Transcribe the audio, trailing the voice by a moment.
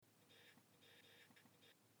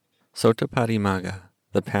Sotapadimagga,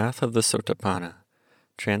 The Path of the Sotapanna,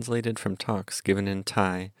 translated from talks given in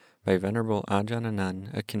Thai by Venerable Ajahn Anan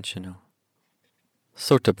Akinchino.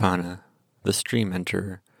 Sotapanna, the stream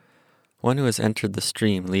enterer, one who has entered the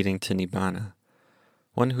stream leading to Nibbana,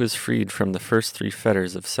 one who is freed from the first three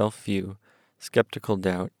fetters of self-view, skeptical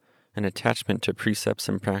doubt, and attachment to precepts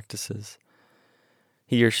and practices.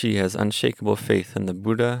 He or she has unshakable faith in the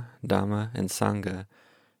Buddha, Dhamma, and Sangha,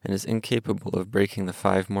 and is incapable of breaking the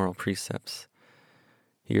 5 moral precepts.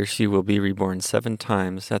 He or she will be reborn 7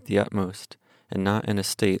 times at the utmost, and not in a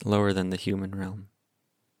state lower than the human realm.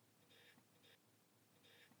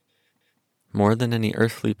 More than any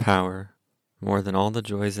earthly power, more than all the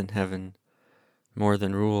joys in heaven, more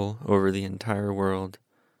than rule over the entire world,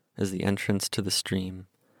 is the entrance to the stream.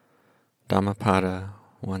 Dhammapada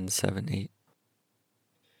 178.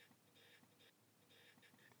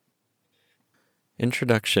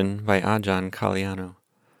 Introduction by Ajahn Kalyano.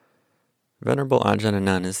 Venerable Ajahn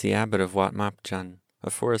Anan is the abbot of Wat Mapjan,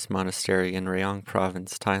 a forest monastery in Rayong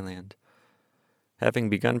Province, Thailand.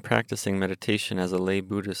 Having begun practicing meditation as a lay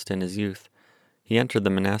Buddhist in his youth, he entered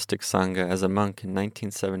the monastic Sangha as a monk in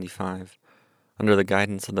 1975, under the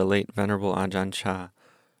guidance of the late Venerable Ajahn Chah,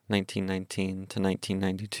 1919 to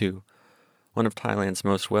 1992, one of Thailand's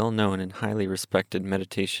most well-known and highly respected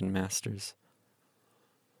meditation masters.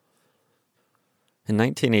 In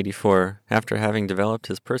 1984, after having developed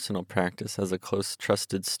his personal practice as a close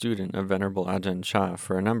trusted student of Venerable Ajahn Chah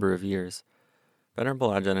for a number of years, Venerable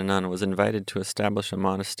Ajahn Anan was invited to establish a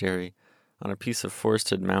monastery on a piece of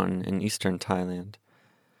forested mountain in eastern Thailand.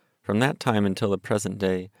 From that time until the present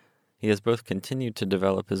day, he has both continued to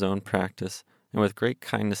develop his own practice and with great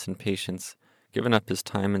kindness and patience given up his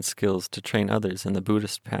time and skills to train others in the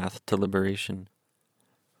Buddhist path to liberation.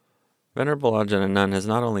 Venerable Ajahn Anan has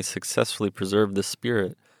not only successfully preserved the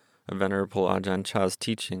spirit of Venerable Ajahn Chah's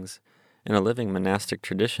teachings in a living monastic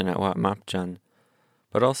tradition at Wat Mapjan,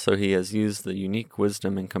 but also he has used the unique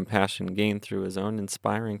wisdom and compassion gained through his own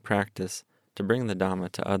inspiring practice to bring the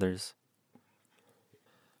Dhamma to others.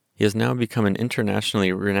 He has now become an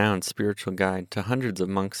internationally renowned spiritual guide to hundreds of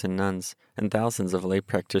monks and nuns and thousands of lay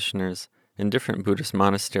practitioners in different Buddhist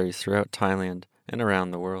monasteries throughout Thailand and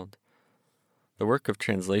around the world. The work of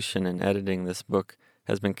translation and editing this book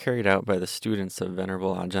has been carried out by the students of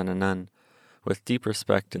Venerable Ajahn Anan with deep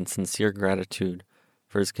respect and sincere gratitude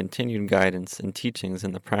for his continued guidance and teachings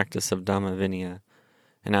in the practice of Dhamma Vinaya,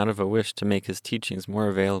 and out of a wish to make his teachings more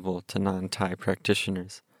available to non-Thai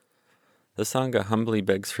practitioners. The Sangha humbly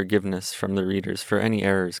begs forgiveness from the readers for any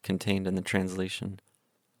errors contained in the translation.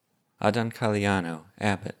 Ajahn Kalyano,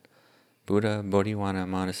 Abbot, Buddha Bodhiwana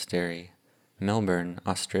Monastery, Melbourne,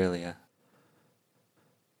 Australia.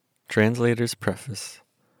 Translator's Preface.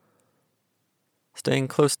 Staying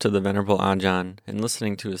close to the Venerable Ajahn and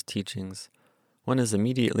listening to his teachings, one is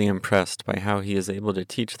immediately impressed by how he is able to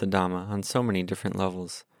teach the Dhamma on so many different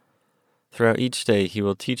levels. Throughout each day he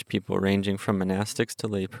will teach people ranging from monastics to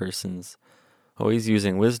lay persons, always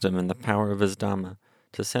using wisdom and the power of his Dhamma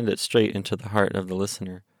to send it straight into the heart of the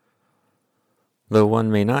listener. Though one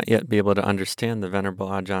may not yet be able to understand the Venerable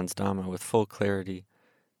Ajahn's Dhamma with full clarity,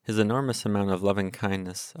 his enormous amount of loving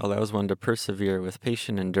kindness allows one to persevere with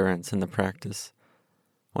patient endurance in the practice.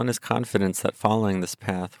 One is confident that following this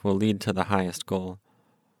path will lead to the highest goal.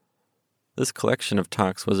 This collection of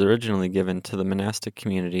talks was originally given to the monastic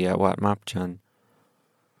community at Wat Mapjan.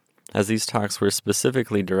 As these talks were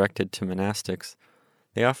specifically directed to monastics,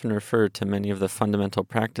 they often refer to many of the fundamental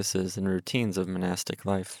practices and routines of monastic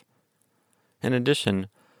life. In addition,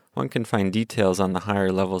 one can find details on the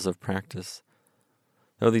higher levels of practice.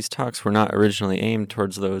 Though these talks were not originally aimed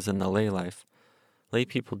towards those in the lay life, lay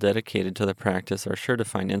people dedicated to the practice are sure to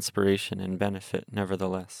find inspiration and benefit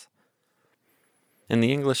nevertheless. In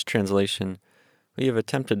the English translation, we have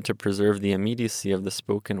attempted to preserve the immediacy of the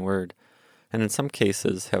spoken word, and in some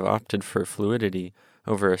cases have opted for fluidity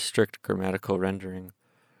over a strict grammatical rendering.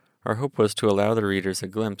 Our hope was to allow the readers a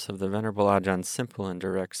glimpse of the Venerable Ajahn's simple and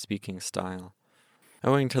direct speaking style.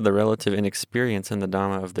 Owing to the relative inexperience in the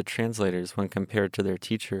Dhamma of the translators when compared to their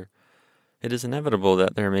teacher, it is inevitable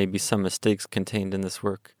that there may be some mistakes contained in this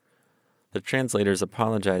work. The translators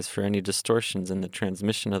apologize for any distortions in the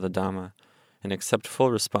transmission of the Dhamma and accept full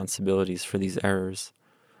responsibilities for these errors.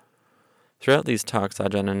 Throughout these talks,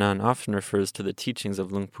 Ajahn Anan often refers to the teachings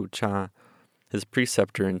of Luang Pu Cha, his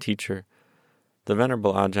preceptor and teacher. The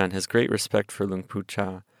Venerable Ajahn has great respect for Luang Pu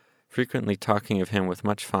Cha, frequently talking of him with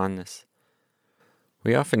much fondness.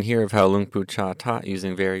 We often hear of how Luang Pu Cha taught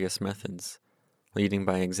using various methods, leading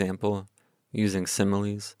by example, using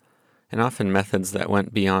similes, and often methods that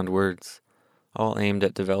went beyond words, all aimed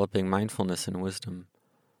at developing mindfulness and wisdom.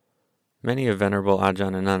 Many of Venerable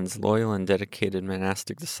Ajahn Anand's loyal and dedicated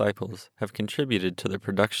monastic disciples have contributed to the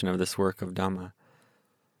production of this work of Dhamma.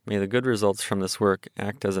 May the good results from this work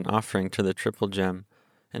act as an offering to the Triple Gem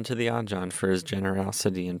and to the Ajahn for his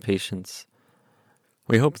generosity and patience.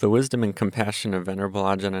 We hope the wisdom and compassion of Venerable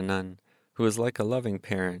Ajahn Anand, who is like a loving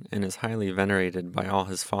parent and is highly venerated by all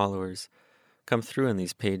his followers, come through in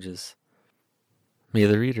these pages. May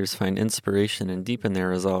the readers find inspiration and deepen their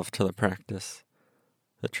resolve to the practice.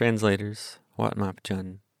 The translators, Wat Map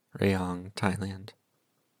Jun, Rayong, Thailand.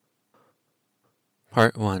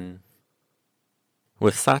 Part 1.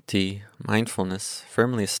 With sati, mindfulness,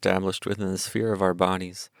 firmly established within the sphere of our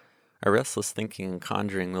bodies, our restless thinking and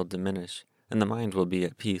conjuring will diminish, and the mind will be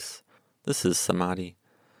at peace. This is samadhi.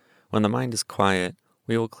 When the mind is quiet,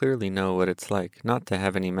 we will clearly know what it's like not to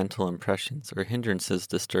have any mental impressions or hindrances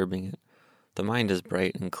disturbing it. The mind is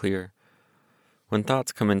bright and clear. When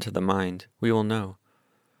thoughts come into the mind, we will know.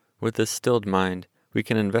 With this stilled mind, we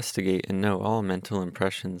can investigate and know all mental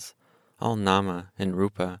impressions, all nama and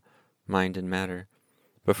rupa, mind and matter,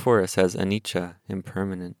 before us as anicca,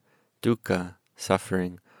 impermanent, dukkha,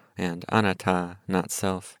 suffering, and anatta, not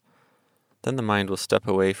self. Then the mind will step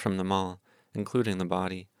away from them all, including the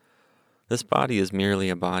body. This body is merely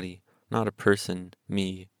a body, not a person,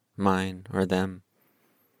 me, mine, or them.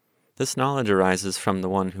 This knowledge arises from the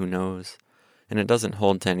one who knows, and it doesn't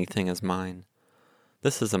hold to anything as mine.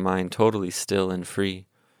 This is a mind totally still and free.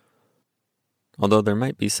 Although there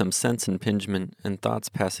might be some sense impingement and thoughts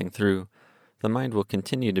passing through, the mind will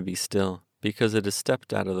continue to be still, because it has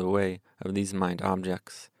stepped out of the way of these mind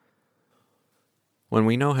objects. When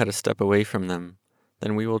we know how to step away from them,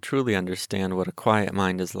 then we will truly understand what a quiet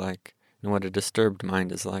mind is like, and what a disturbed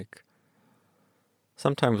mind is like.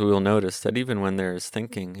 Sometimes we will notice that even when there is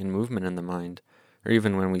thinking and movement in the mind, or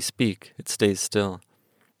even when we speak, it stays still.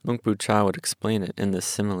 Luang Pu Cha would explain it in this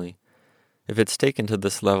simile. If it's taken to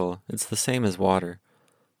this level, it's the same as water.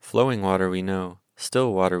 Flowing water we know,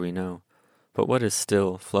 still water we know. But what is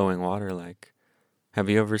still, flowing water like? Have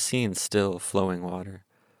you ever seen still, flowing water?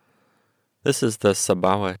 This is the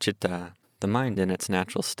sabhava citta, the mind in its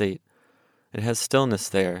natural state. It has stillness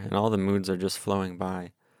there, and all the moods are just flowing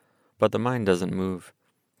by. But the mind doesn't move.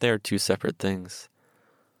 They are two separate things.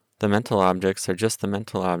 The mental objects are just the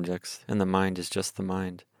mental objects, and the mind is just the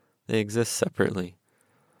mind. They exist separately.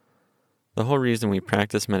 The whole reason we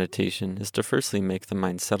practice meditation is to firstly make the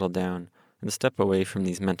mind settle down and step away from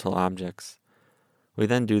these mental objects. We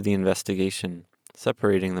then do the investigation,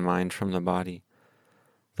 separating the mind from the body.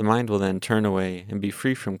 The mind will then turn away and be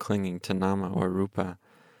free from clinging to nama or rupa,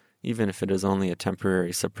 even if it is only a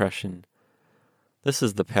temporary suppression. This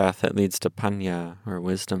is the path that leads to panya, or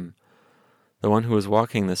wisdom. The one who is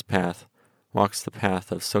walking this path walks the path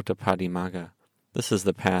of Sotapadimagga. This is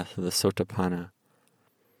the path of the Sotapanna.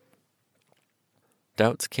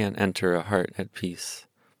 Doubts can't enter a heart at peace.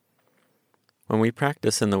 When we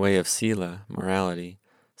practice in the way of sila, morality,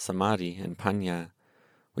 samadhi, and panya,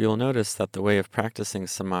 we will notice that the way of practicing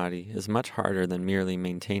samadhi is much harder than merely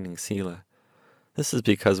maintaining sila. This is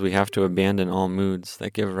because we have to abandon all moods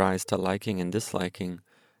that give rise to liking and disliking,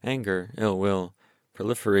 anger, ill will,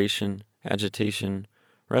 proliferation, agitation,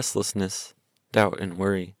 restlessness, doubt, and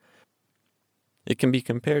worry. It can be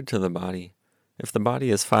compared to the body. If the body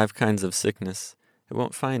has 5 kinds of sickness, it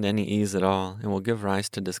won't find any ease at all and will give rise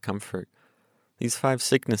to discomfort. These 5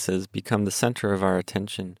 sicknesses become the center of our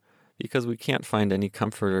attention because we can't find any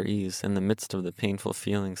comfort or ease in the midst of the painful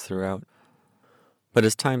feelings throughout. But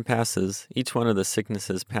as time passes, each one of the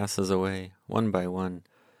sicknesses passes away, one by one,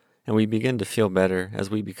 and we begin to feel better as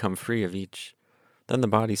we become free of each. Then the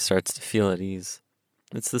body starts to feel at ease.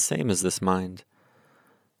 It's the same as this mind.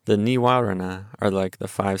 The niwarana are like the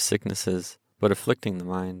 5 sicknesses, but afflicting the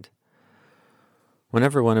mind.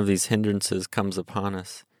 Whenever one of these hindrances comes upon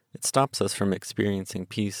us, it stops us from experiencing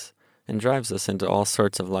peace and drives us into all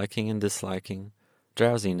sorts of liking and disliking,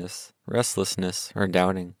 drowsiness, restlessness, or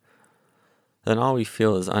doubting. Then all we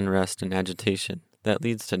feel is unrest and agitation that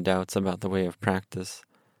leads to doubts about the way of practice.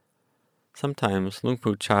 Sometimes Luang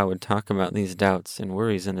Pu Cha would talk about these doubts and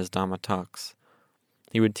worries in his Dhamma talks.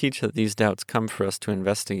 He would teach that these doubts come for us to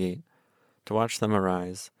investigate, to watch them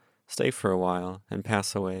arise, stay for a while, and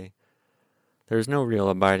pass away. There is no real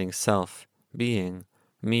abiding self, being,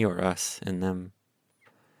 me or us, in them.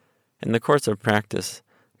 In the course of practice,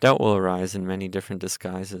 doubt will arise in many different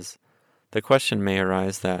disguises. The question may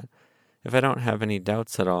arise that, if I don't have any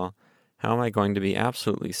doubts at all, how am I going to be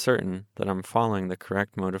absolutely certain that I'm following the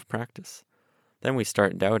correct mode of practice? Then we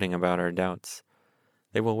start doubting about our doubts.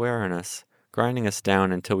 They will wear on us, grinding us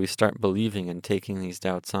down until we start believing and taking these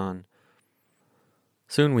doubts on.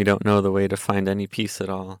 Soon we don't know the way to find any peace at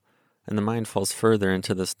all, and the mind falls further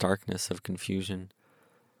into this darkness of confusion.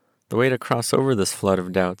 The way to cross over this flood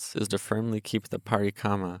of doubts is to firmly keep the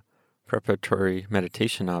parikama, preparatory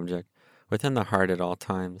meditation object, within the heart at all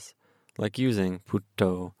times, like using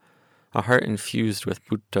putto. A heart infused with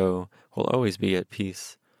putto will always be at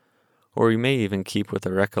peace, or we may even keep with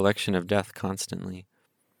a recollection of death constantly.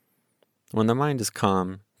 When the mind is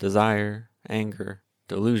calm, desire, anger,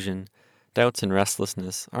 delusion, doubts and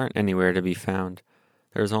restlessness aren't anywhere to be found.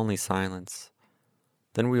 There is only silence.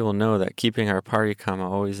 Then we will know that keeping our parikama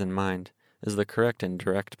always in mind is the correct and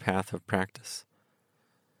direct path of practice.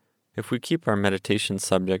 If we keep our meditation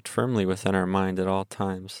subject firmly within our mind at all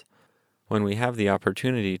times, when we have the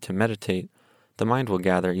opportunity to meditate, the mind will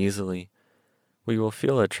gather easily. We will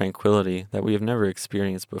feel a tranquility that we have never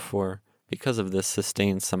experienced before because of this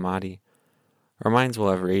sustained samadhi. Our minds will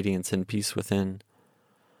have radiance and peace within.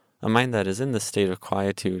 A mind that is in this state of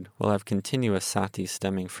quietude will have continuous sati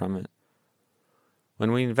stemming from it.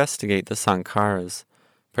 When we investigate the sankharas,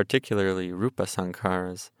 particularly rupa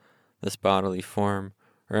sankharas, this bodily form,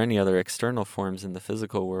 or any other external forms in the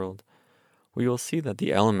physical world, we will see that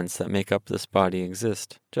the elements that make up this body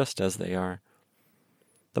exist just as they are.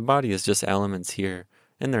 The body is just elements here,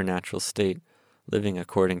 in their natural state, living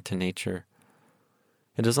according to nature.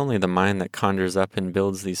 It is only the mind that conjures up and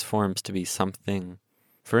builds these forms to be something.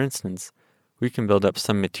 For instance, we can build up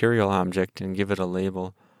some material object and give it a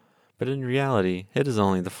label, but in reality, it is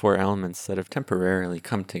only the four elements that have temporarily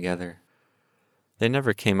come together. They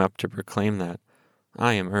never came up to proclaim that,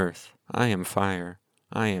 I am earth, I am fire,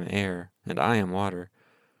 I am air, and I am water,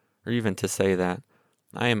 or even to say that,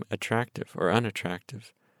 I am attractive or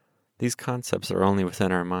unattractive. These concepts are only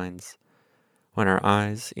within our minds. When our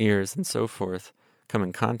eyes, ears, and so forth come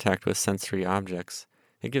in contact with sensory objects,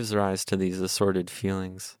 it gives rise to these assorted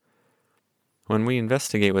feelings. When we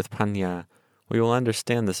investigate with panya, we will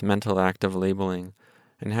understand this mental act of labeling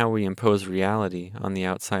and how we impose reality on the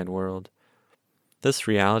outside world. This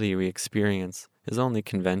reality we experience is only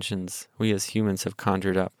conventions we as humans have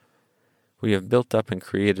conjured up. We have built up and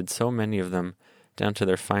created so many of them down to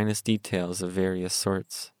their finest details of various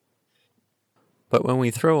sorts. But when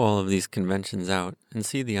we throw all of these conventions out and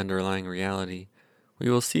see the underlying reality, we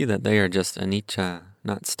will see that they are just anicca,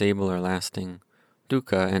 not stable or lasting,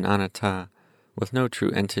 dukkha and anatta, with no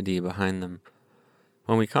true entity behind them.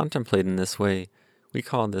 When we contemplate in this way, we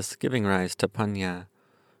call this giving rise to panya,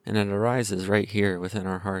 and it arises right here within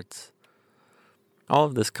our hearts. All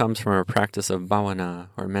of this comes from our practice of bhavana,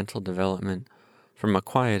 or mental development, from a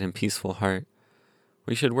quiet and peaceful heart.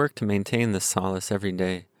 We should work to maintain this solace every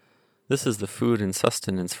day. This is the food and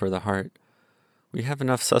sustenance for the heart. We have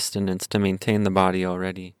enough sustenance to maintain the body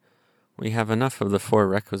already. We have enough of the four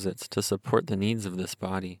requisites to support the needs of this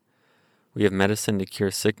body. We have medicine to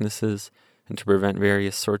cure sicknesses, and to prevent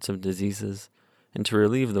various sorts of diseases, and to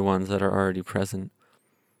relieve the ones that are already present.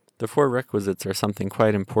 The four requisites are something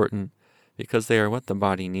quite important, because they are what the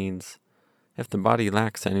body needs. If the body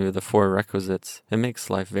lacks any of the four requisites, it makes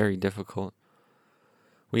life very difficult.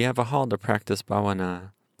 We have a hall to practice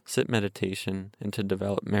bhavana, sit meditation, and to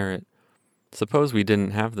develop merit. Suppose we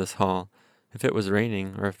didn't have this hall. If it was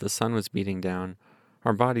raining, or if the sun was beating down,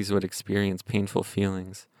 our bodies would experience painful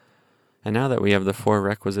feelings. And now that we have the four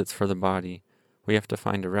requisites for the body, we have to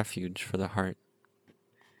find a refuge for the heart.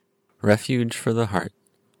 Refuge for the heart.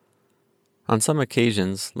 On some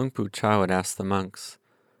occasions, Luang Pu Cha would ask the monks,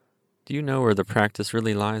 do you know where the practice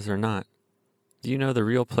really lies or not? Do you know the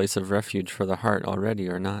real place of refuge for the heart already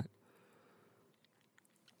or not?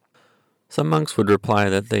 Some monks would reply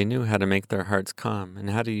that they knew how to make their hearts calm and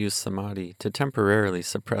how to use samadhi to temporarily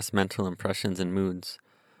suppress mental impressions and moods,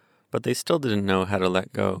 but they still didn't know how to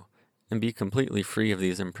let go and be completely free of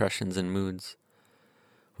these impressions and moods.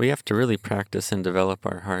 We have to really practice and develop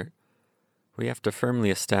our heart. We have to firmly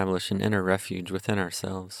establish an inner refuge within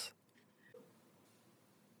ourselves.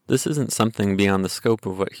 This isn't something beyond the scope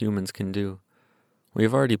of what humans can do. We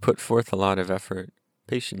have already put forth a lot of effort,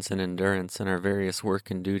 patience, and endurance in our various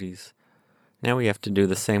work and duties. Now we have to do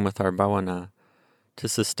the same with our bhavana, to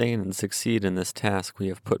sustain and succeed in this task we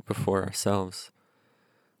have put before ourselves.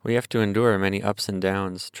 We have to endure many ups and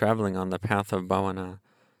downs, traveling on the path of bhavana,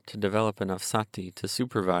 to develop enough sati to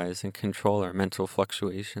supervise and control our mental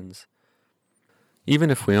fluctuations. Even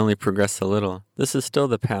if we only progress a little, this is still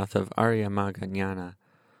the path of Arya Magga Jnana,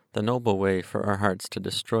 the noble way for our hearts to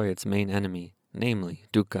destroy its main enemy, namely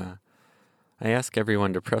dukkha. I ask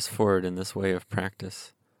everyone to press forward in this way of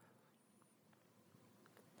practice.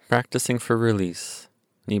 Practicing for release,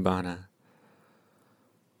 nibbana.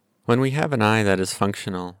 When we have an eye that is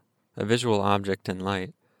functional, a visual object in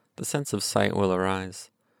light, the sense of sight will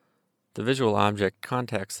arise. The visual object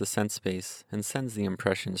contacts the sense space and sends the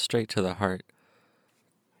impression straight to the heart.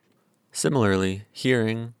 Similarly,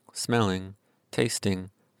 hearing, smelling, tasting,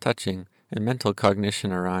 touching, and mental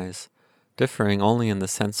cognition arise, differing only in the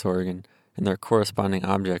sense organ and their corresponding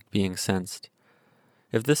object being sensed.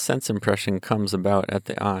 If this sense impression comes about at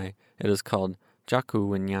the eye, it is called Jaku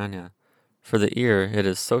Viññāna. For the ear, it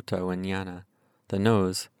is Sota Viññāna. The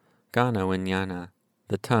nose, Gana Viññāna.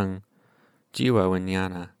 The tongue, Jiva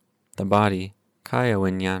Viññāna. The body, Kaya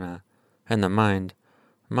Viññāna. And the mind,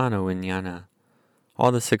 Mano Viññāna.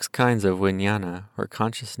 All the 6 kinds of Viññāna, or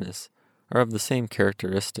consciousness, are of the same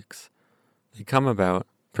characteristics. They come about,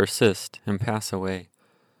 persist, and pass away.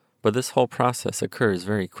 But this whole process occurs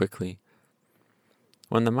very quickly.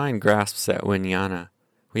 When the mind grasps at Viññāna,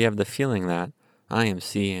 we have the feeling that I am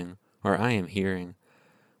seeing, or I am hearing.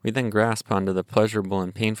 We then grasp onto the pleasurable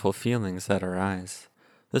and painful feelings that arise.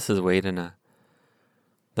 This is Vedana.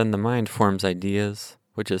 Then the mind forms ideas,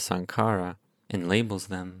 which is Sankhara, and labels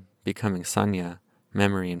them, becoming Sanya,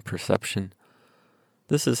 memory and perception.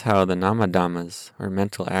 This is how the Namadhammas, or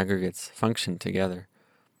mental aggregates, function together.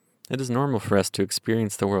 It is normal for us to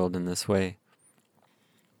experience the world in this way.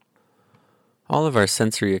 All of our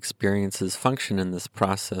sensory experiences function in this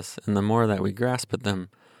process, and the more that we grasp at them,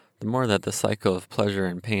 the more that the cycle of pleasure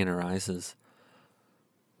and pain arises.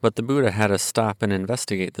 But the Buddha had us stop and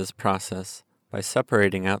investigate this process by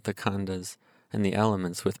separating out the khandhas and the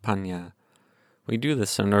elements with panya. We do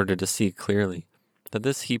this in order to see clearly that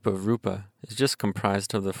this heap of rupa is just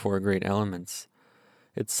comprised of the 4 great elements.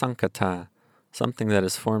 It's sankata, something that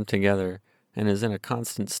is formed together and is in a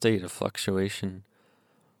constant state of fluctuation.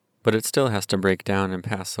 But it still has to break down and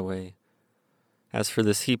pass away. As for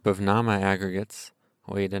this heap of nama aggregates,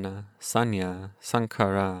 Vedana, Sanya,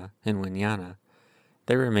 Sankhara, and Viññāna,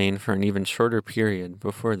 they remain for an even shorter period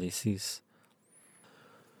before they cease.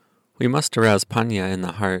 We must arouse panya in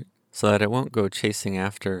the heart so that it won't go chasing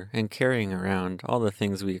after and carrying around all the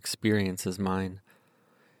things we experience as mine.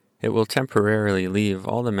 It will temporarily leave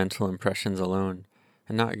all the mental impressions alone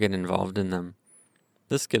and not get involved in them.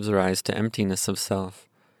 This gives rise to emptiness of self.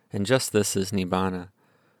 And just this is Nibbana,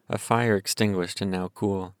 a fire extinguished and now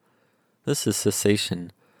cool. This is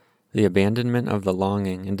cessation, the abandonment of the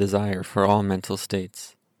longing and desire for all mental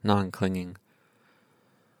states, non-clinging.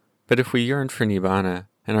 But if we yearn for Nibbana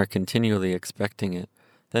and are continually expecting it,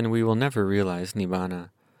 then we will never realize Nibbana.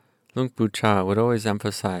 Luang Pu Cha would always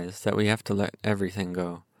emphasize that we have to let everything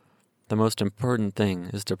go. The most important thing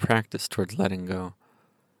is to practice towards letting go.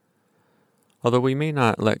 Although we may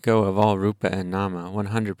not let go of all rupa and nama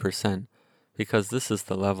 100%, because this is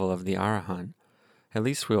the level of the arahant, at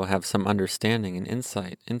least we will have some understanding and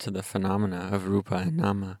insight into the phenomena of rupa and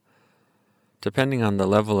nama. Depending on the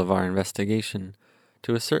level of our investigation,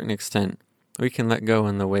 to a certain extent, we can let go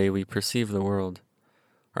in the way we perceive the world.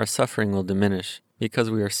 Our suffering will diminish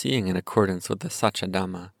because we are seeing in accordance with the Satcha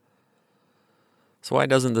Dhamma. So why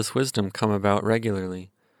doesn't this wisdom come about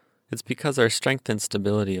regularly? It's because our strength and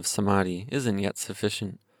stability of samadhi isn't yet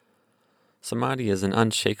sufficient. Samadhi is an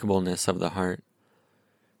unshakableness of the heart.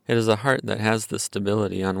 It is a heart that has the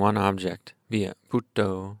stability on one object, be it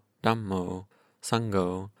Buddho, Dhammo,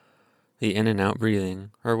 Sangho, the in and out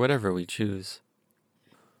breathing, or whatever we choose.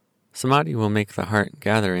 Samadhi will make the heart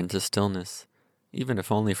gather into stillness, even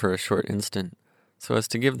if only for a short instant, so as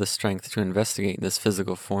to give the strength to investigate this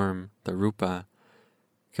physical form, the rupa.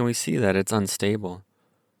 Can we see that it's unstable?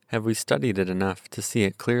 Have we studied it enough to see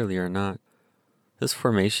it clearly or not? This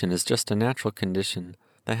formation is just a natural condition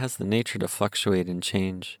that has the nature to fluctuate and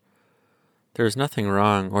change. There is nothing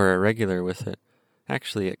wrong or irregular with it.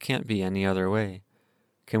 Actually, it can't be any other way.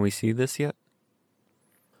 Can we see this yet?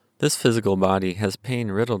 This physical body has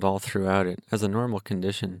pain riddled all throughout it as a normal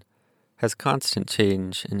condition, has constant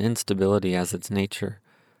change and instability as its nature,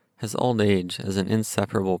 has old age as an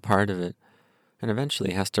inseparable part of it, and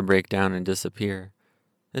eventually has to break down and disappear.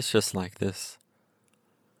 It's just like this.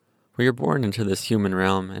 We are born into this human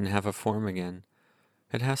realm and have a form again.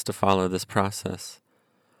 It has to follow this process.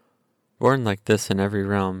 Born like this in every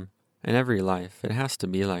realm, in every life, it has to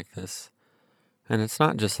be like this. And it's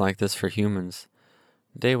not just like this for humans.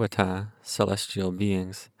 Devata, celestial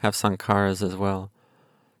beings, have sankharas as well.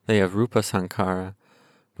 They have rupa sankhara,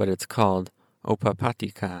 but it's called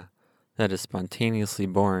opapattika, that is spontaneously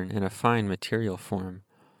born in a fine material form.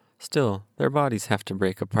 Still, their bodies have to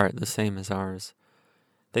break apart the same as ours.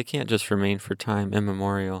 They can't just remain for time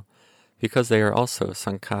immemorial, because they are also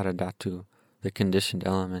sankhara dhatu, the conditioned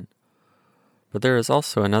element. But there is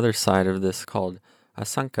also another side of this called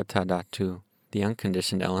asankhata dhatu, the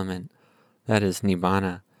unconditioned element. That is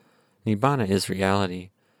Nibbana. Nibbana is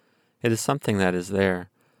reality. It is something that is there,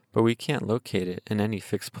 but we can't locate it in any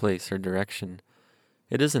fixed place or direction.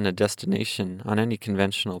 It isn't a destination on any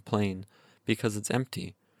conventional plane, because it's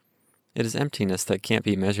empty. It is emptiness that can't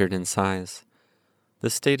be measured in size.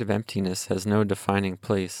 This state of emptiness has no defining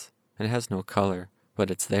place, it has no color,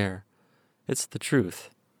 but it's there. It's the truth,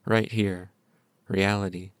 right here,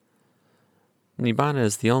 reality. Nibbana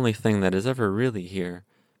is the only thing that is ever really here,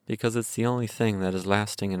 because it's the only thing that is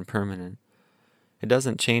lasting and permanent. It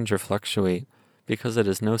doesn't change or fluctuate, because it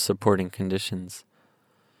has no supporting conditions.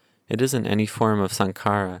 It isn't any form of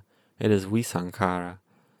sankhara, it is visankhara.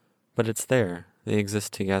 But it's there, they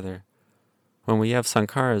exist together. When we have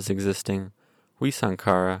sankharas existing,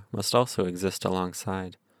 visankhara must also exist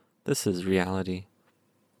alongside. This is reality.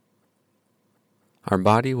 Our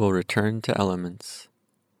body will return to elements.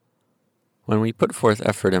 When we put forth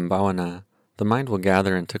effort in bhavana, the mind will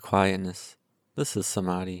gather into quietness. This is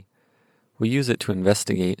samadhi. We use it to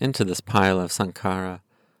investigate into this pile of sankhara,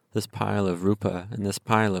 this pile of rupa, and this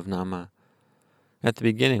pile of nama. At the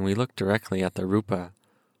beginning, we look directly at the rupa,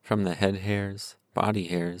 from the head hairs, body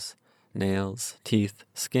hairs, nails, teeth,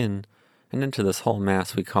 skin, and into this whole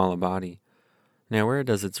mass we call a body. Now, where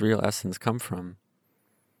does its real essence come from?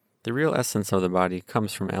 The real essence of the body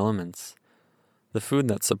comes from elements. The food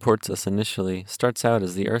that supports us initially starts out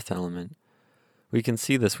as the earth element. We can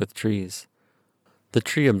see this with trees. The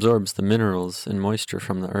tree absorbs the minerals and moisture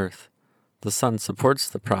from the earth. The sun supports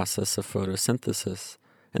the process of photosynthesis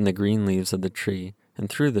in the green leaves of the tree, and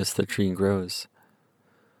through this the tree grows.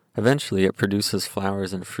 Eventually it produces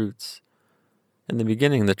flowers and fruits. In the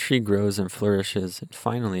beginning the tree grows and flourishes, and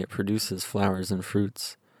finally it produces flowers and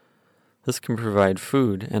fruits. This can provide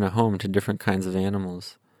food and a home to different kinds of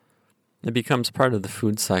animals. It becomes part of the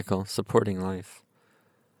food cycle, supporting life.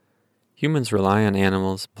 Humans rely on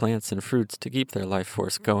animals, plants, and fruits to keep their life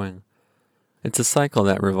force going. It's a cycle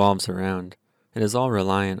that revolves around. It is all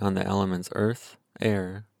reliant on the elements earth,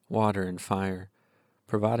 air, water, and fire,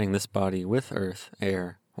 providing this body with earth,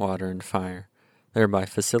 air, water, and fire, thereby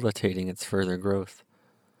facilitating its further growth.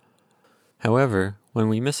 However, when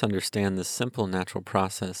we misunderstand this simple natural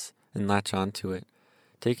process and latch onto it,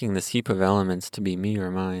 taking this heap of elements to be me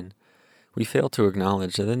or mine, we fail to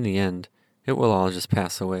acknowledge that in the end, it will all just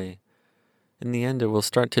pass away. In the end, it will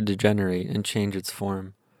start to degenerate and change its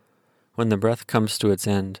form. When the breath comes to its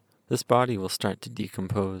end, this body will start to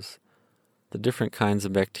decompose. The different kinds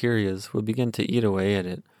of bacteria will begin to eat away at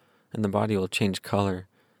it, and the body will change color,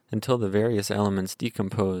 until the various elements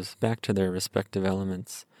decompose back to their respective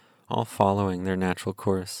elements, all following their natural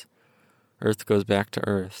course. Earth goes back to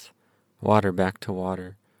earth, water back to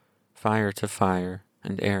water, fire to fire,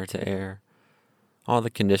 and air to air. All the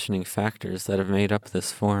conditioning factors that have made up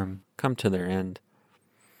this form come to their end.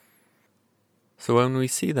 So when we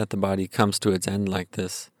see that the body comes to its end like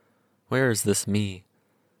this, where is this me?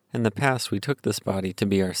 In the past we took this body to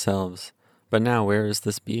be ourselves, but now where is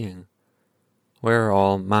this being? Where are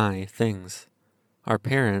all my things? Our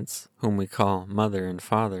parents, whom we call mother and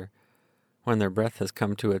father, when their breath has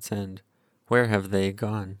come to its end, where have they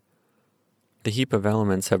gone? The heap of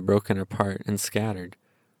elements have broken apart and scattered,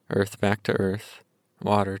 earth back to earth,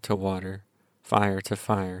 water to water, fire to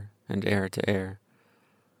fire, and air to air.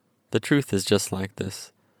 The truth is just like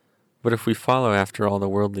this. But if we follow after all the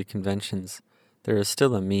worldly conventions, there is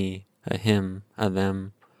still a me, a him, a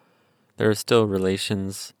them. There are still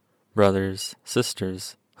relations, brothers,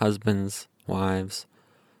 sisters, husbands, wives,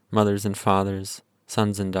 mothers and fathers,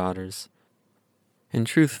 sons and daughters. In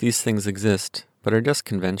truth, these things exist, but are just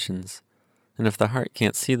conventions. And if the heart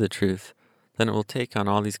can't see the truth, then it will take on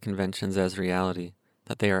all these conventions as reality,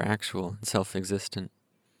 that they are actual and self-existent.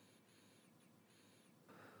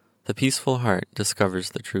 The peaceful heart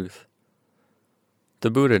discovers the truth.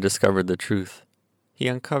 The Buddha discovered the truth. He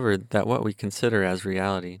uncovered that what we consider as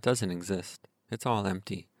reality doesn't exist. It's all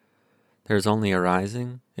empty. There is only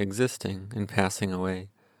arising, existing, and passing away.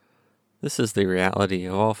 This is the reality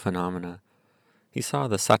of all phenomena. He saw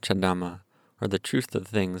the Satcha Dhamma, or the truth of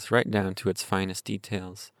things, right down to its finest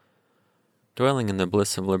details. Dwelling in the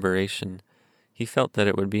bliss of liberation, he felt that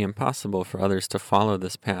it would be impossible for others to follow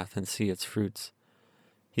this path and see its fruits.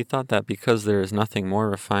 He thought that because there is nothing more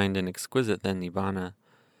refined and exquisite than Nibbana,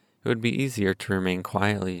 it would be easier to remain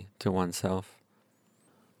quietly to oneself.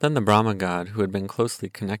 Then the Brahma god, who had been closely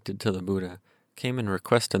connected to the Buddha, came and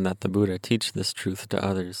requested that the Buddha teach this truth to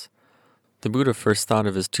others. The Buddha first thought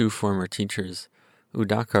of his two former teachers,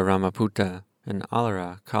 Udaka Ramaputta and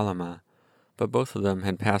Alara Kalama, but both of them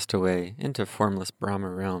had passed away into formless Brahma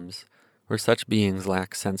realms, where such beings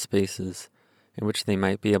lack sense spaces, in which they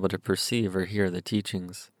might be able to perceive or hear the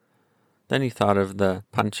teachings. Then he thought of the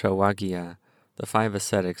Panchavaggiya, the 5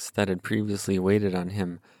 ascetics that had previously waited on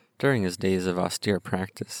him during his days of austere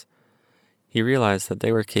practice. He realized that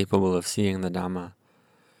they were capable of seeing the Dhamma.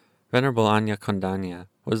 Venerable Anya Kondanya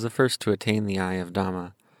was the first to attain the eye of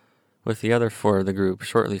Dhamma, with the other four of the group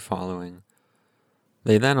shortly following.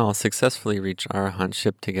 They then all successfully reached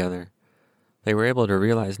arahantship together. They were able to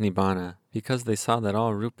realize Nibbana because they saw that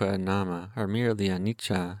all rupa and nama are merely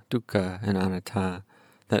anicca, dukkha, and anatta,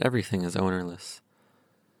 that everything is ownerless.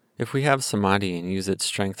 If we have samadhi and use its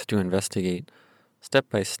strength to investigate, step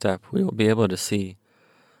by step we will be able to see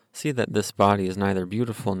that this body is neither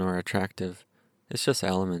beautiful nor attractive. It's just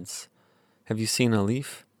elements. Have you seen a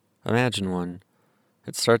leaf? Imagine one.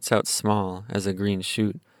 It starts out small as a green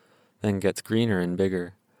shoot, then gets greener and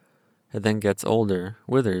bigger. It then gets older,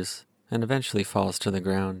 withers, and eventually falls to the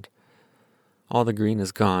ground. All the green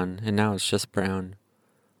is gone, and now it's just brown.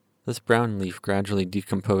 This brown leaf gradually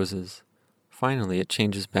decomposes. Finally, it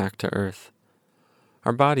changes back to earth.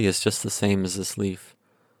 Our body is just the same as this leaf,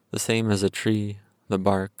 the same as a tree, the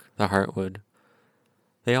bark, the heartwood.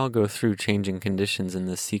 They all go through changing conditions in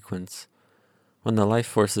this sequence. When the life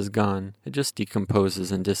force is gone, it just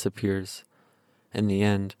decomposes and disappears. In the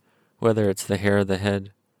end, whether it's the hair of the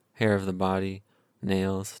head, hair of the body,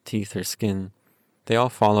 nails, teeth, or skin, they all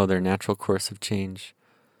follow their natural course of change.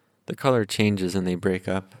 The color changes and they break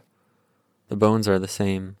up. The bones are the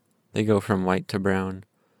same. They go from white to brown.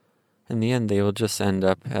 In the end, they will just end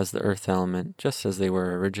up as the earth element, just as they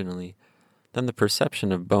were originally. Then the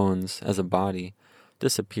perception of bones as a body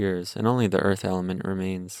disappears, and only the earth element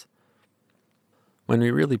remains. When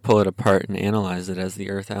we really pull it apart and analyze it as the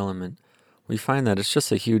earth element, we find that it's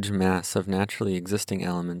just a huge mass of naturally existing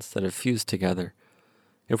elements that have fused together.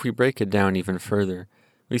 If we break it down even further,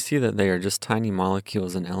 we see that they are just tiny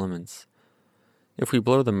molecules and elements. If we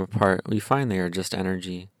blow them apart, we find they are just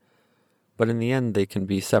energy. But in the end, they can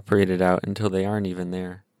be separated out until they aren't even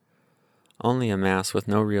there. Only a mass with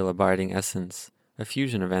no real abiding essence, a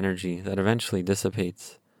fusion of energy that eventually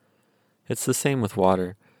dissipates. It's the same with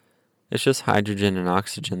water. It's just hydrogen and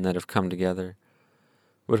oxygen that have come together.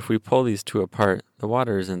 But if we pull these two apart, the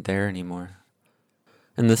water isn't there anymore.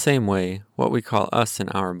 In the same way, what we call us in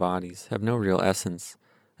our bodies have no real essence,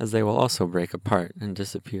 as they will also break apart and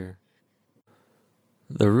disappear.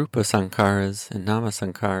 The rupa sankharas and nama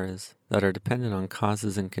sankharas that are dependent on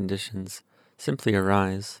causes and conditions simply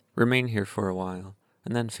arise, remain here for a while,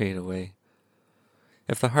 and then fade away.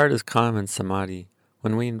 If the heart is calm in samadhi,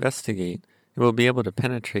 when we investigate, it will be able to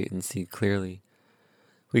penetrate and see clearly.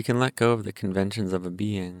 We can let go of the conventions of a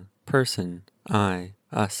being, person, I,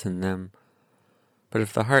 us, and them. But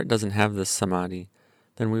if the heart doesn't have this samadhi,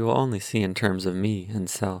 then we will only see in terms of me and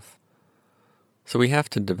self. So we have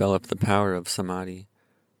to develop the power of samadhi.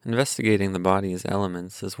 Investigating the body as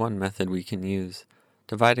elements is one method we can use,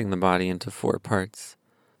 dividing the body into 4 parts.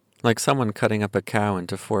 Like someone cutting up a cow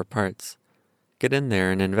into 4 parts. Get in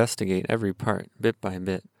there and investigate every part, bit by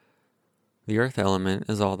bit. The earth element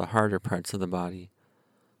is all the harder parts of the body.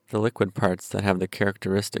 The liquid parts that have the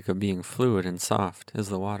characteristic of being fluid and soft is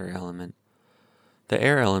the water element. The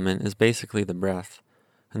air element is basically the breath,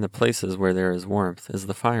 and the places where there is warmth is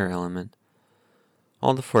the fire element.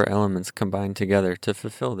 All the 4 elements combine together to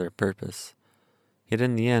fulfill their purpose. Yet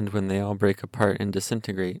in the end, when they all break apart and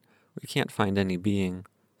disintegrate, we can't find any being,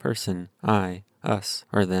 person, I, us,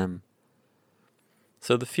 or them.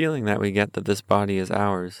 So the feeling that we get that this body is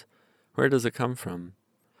ours, where does it come from?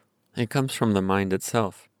 It comes from the mind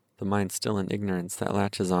itself, the mind still in ignorance that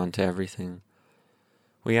latches on to everything.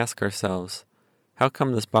 We ask ourselves, how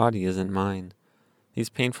come this body isn't mine? These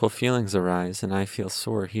painful feelings arise and I feel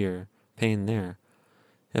sore here, pain there.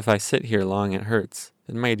 If I sit here long it hurts,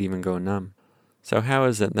 it might even go numb. So how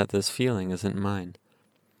is it that this feeling isn't mine?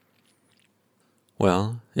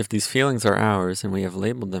 Well, if these feelings are ours and we have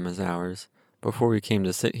labeled them as ours, before we came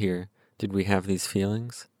to sit here, did we have these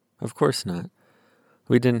feelings? Of course not.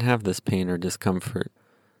 We didn't have this pain or discomfort.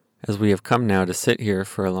 As we have come now to sit here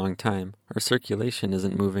for a long time, our circulation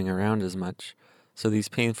isn't moving around as much, so these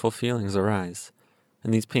painful feelings arise.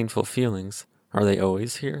 And these painful feelings, are they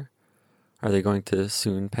always here? Are they going to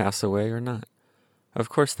soon pass away or not? Of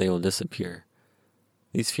course they will disappear.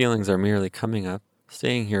 These feelings are merely coming up,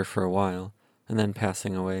 staying here for a while, and then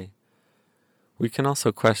passing away. We can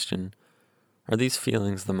also question, are these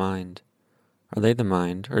feelings the mind? Are they the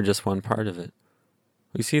mind, or just one part of it?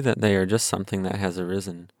 We see that they are just something that has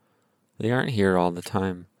arisen. They aren't here all the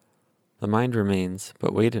time. The mind remains,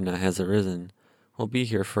 but Vedana has arisen, will be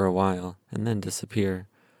here for a while, and then disappear.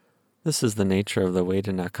 This is the nature of the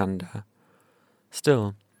Vedana Khandha.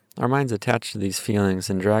 Still, our minds attach to these feelings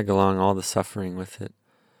and drag along all the suffering with it.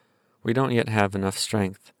 We don't yet have enough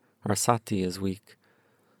strength. Our sati is weak.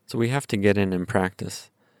 So we have to get in and practice.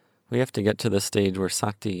 We have to get to the stage where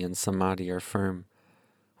sati and samadhi are firm.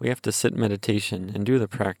 We have to sit meditation and do the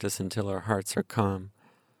practice until our hearts are calm,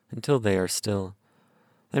 until they are still.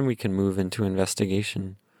 Then we can move into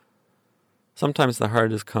investigation. Sometimes the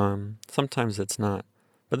heart is calm, sometimes it's not,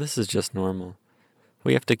 but this is just normal.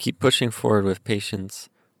 We have to keep pushing forward with patience,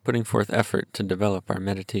 putting forth effort to develop our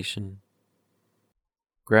meditation.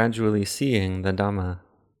 Gradually seeing the Dhamma.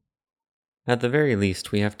 At the very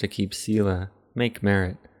least, we have to keep sila, make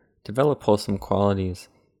merit, develop wholesome qualities,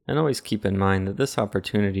 and always keep in mind that this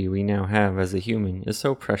opportunity we now have as a human is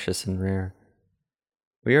so precious and rare.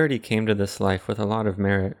 We already came to this life with a lot of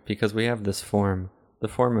merit because we have this form, the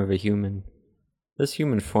form of a human. This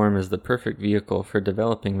human form is the perfect vehicle for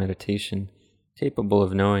developing meditation, capable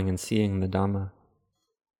of knowing and seeing the Dhamma.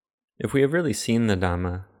 If we have really seen the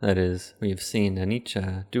Dhamma, that is, we have seen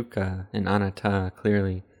anicca, dukkha, and anatta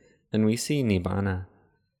clearly, then we see nibbana.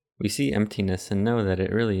 We see emptiness and know that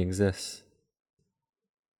it really exists.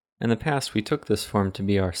 In the past we took this form to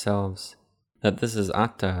be ourselves, that this is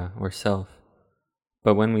atta or self.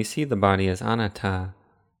 But when we see the body as anatta,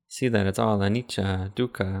 see that it's all anicca,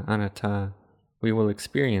 dukkha, anatta, we will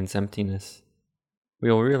experience emptiness. We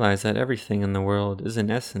will realize that everything in the world is in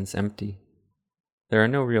essence empty. There are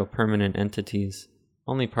no real permanent entities,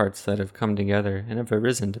 only parts that have come together and have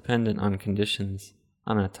arisen dependent on conditions,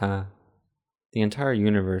 anatta. The entire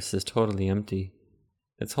universe is totally empty.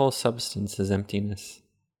 Its whole substance is emptiness.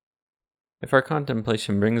 If our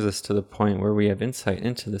contemplation brings us to the point where we have insight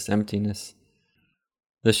into this emptiness,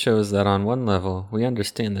 this shows that on one level we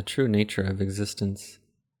understand the true nature of existence.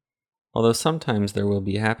 Although sometimes there will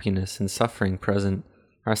be happiness and suffering present,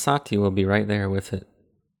 our sati will be right there with it.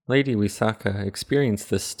 Lady Visakha experienced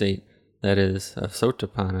this state, that is, of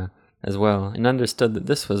sotapanna, as well, and understood that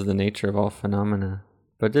this was the nature of all phenomena,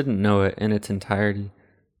 but didn't know it in its entirety.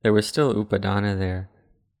 There was still upadana there.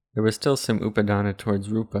 There was still some upadana towards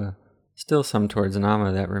rupa, still some towards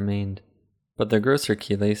nama that remained, but the grosser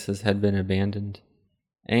kilesas had been abandoned.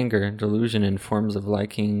 Anger, delusion, and forms of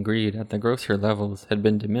liking and greed at the grosser levels had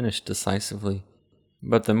been diminished decisively,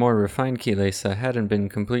 but the more refined kilesa hadn't been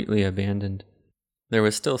completely abandoned. There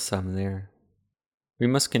was still some there. We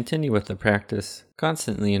must continue with the practice,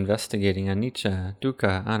 constantly investigating anicca,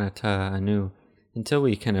 dukkha, anatta anew, until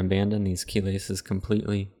we can abandon these kilesas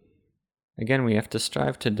completely. Again, we have to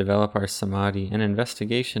strive to develop our samadhi and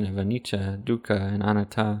investigation of anicca, dukkha, and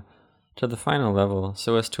anatta to the final level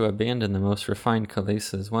so as to abandon the most refined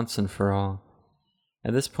kilesas once and for all.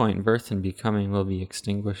 At this point, birth and becoming will be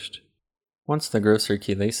extinguished. Once the grosser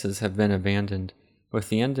kilesas have been abandoned, with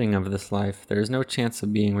the ending of this life, there is no chance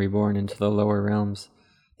of being reborn into the lower realms,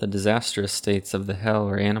 the disastrous states of the hell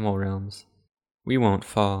or animal realms. We won't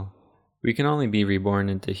fall. We can only be reborn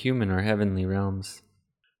into human or heavenly realms.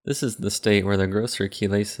 This is the state where the grosser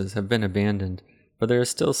kilesas have been abandoned, but there is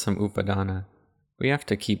still some upadana. We have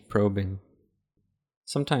to keep probing.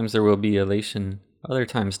 Sometimes there will be elation, other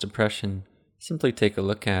times depression. Simply take a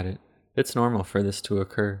look at it. It's normal for this to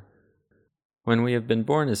occur. When we have been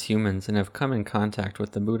born as humans and have come in contact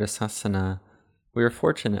with the Buddha Sasana, we are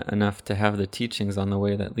fortunate enough to have the teachings on the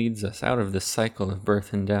way that leads us out of this cycle of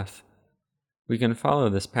birth and death. We can follow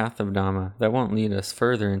this path of Dhamma that won't lead us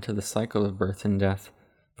further into the cycle of birth and death,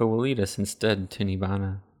 but will lead us instead to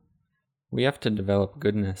Nibbana. We have to develop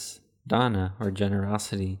goodness, dana or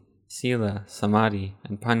generosity, sila, samadhi,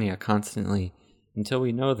 and panya constantly until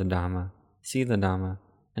we know the Dhamma, see the Dhamma,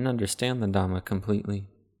 and understand the Dhamma completely.